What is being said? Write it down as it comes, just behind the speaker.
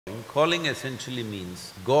calling? Calling essentially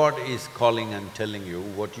means God is calling and telling you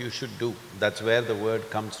what you should do. That's where the word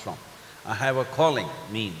comes from. I have a calling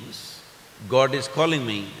means God is calling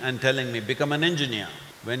me and telling me, become an engineer,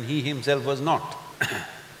 when he himself was not.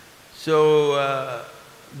 So,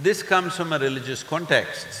 this comes from a religious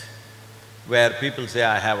context where people say,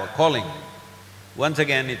 I have a calling. Once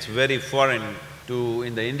again, it's very foreign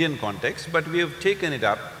in the Indian context, but we have taken it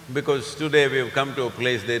up because today we have come to a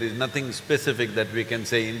place there is nothing specific that we can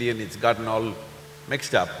say Indian, it's gotten all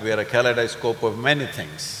mixed up. We are a kaleidoscope of many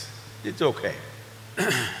things. It's okay.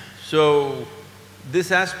 So,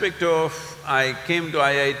 this aspect of I came to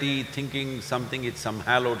IIT thinking something, it's some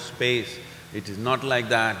hallowed space, it is not like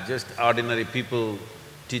that, just ordinary people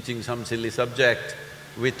teaching some silly subject.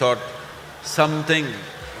 We thought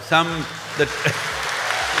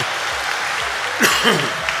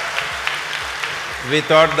we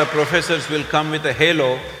thought the professors will come with a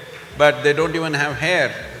halo, but they don't even have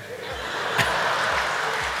hair.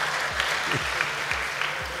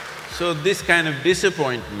 So this kind of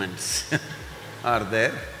disappointments are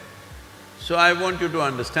there. So I want you to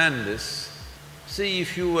understand this. See,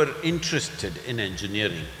 if you were interested in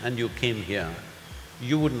engineering and you came here,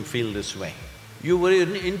 you wouldn't feel this way. You were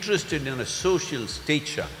interested in a social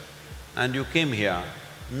stature and you came here,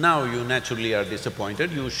 now you naturally are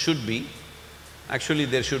disappointed, you should be. Actually,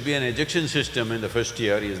 there should be an ejection system in the first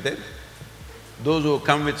year, is there? Those who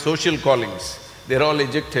come with social callings, they're all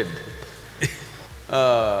ejected.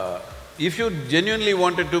 If you genuinely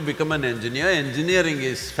wanted to become an engineer, engineering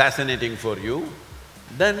is fascinating for you,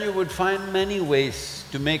 then you would find many ways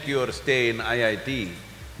to make your stay in IIT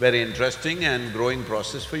very interesting and growing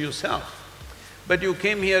process for yourself. But you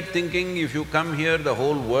came here thinking if you come here, the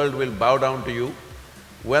whole world will bow down to you.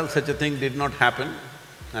 Well, such a thing did not happen,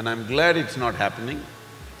 and I'm glad it's not happening,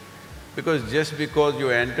 because just because you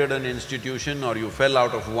entered an institution or you fell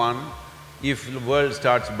out of one, if the world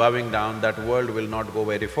starts bowing down, that world will not go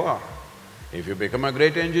very far. If you become a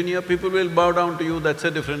great engineer, people will bow down to you, that's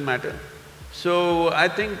a different matter. So, I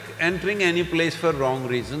think entering any place for wrong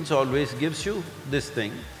reasons always gives you this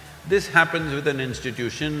thing. This happens with an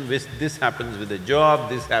institution, this happens with a job,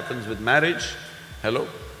 this happens with marriage. Hello?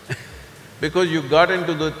 Because you got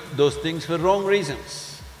into those things for wrong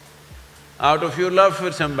reasons. Out of your love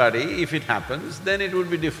for somebody, if it happens, then it would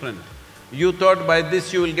be different. You thought by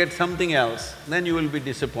this you will get something else, then you will be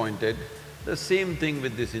disappointed. The same thing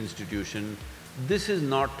with this institution. This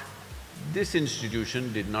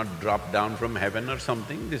institution did not drop down from heaven or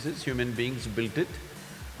something, this is human beings built it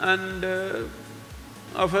and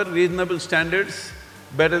of a reasonable standards,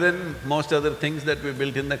 better than most other things that we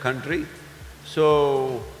built in the country.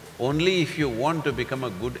 So, only if you want to become a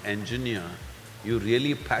good engineer, you're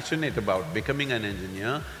really passionate about becoming an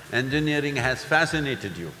engineer, engineering has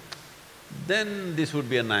fascinated you, then this would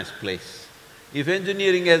be a nice place. If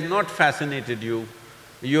engineering has not fascinated you,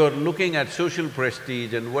 you're looking at social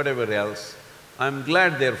prestige and whatever else, I'm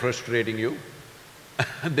glad they're frustrating you.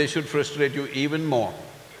 They should frustrate you even more,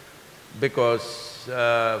 because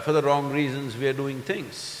for the wrong reasons we are doing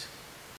things.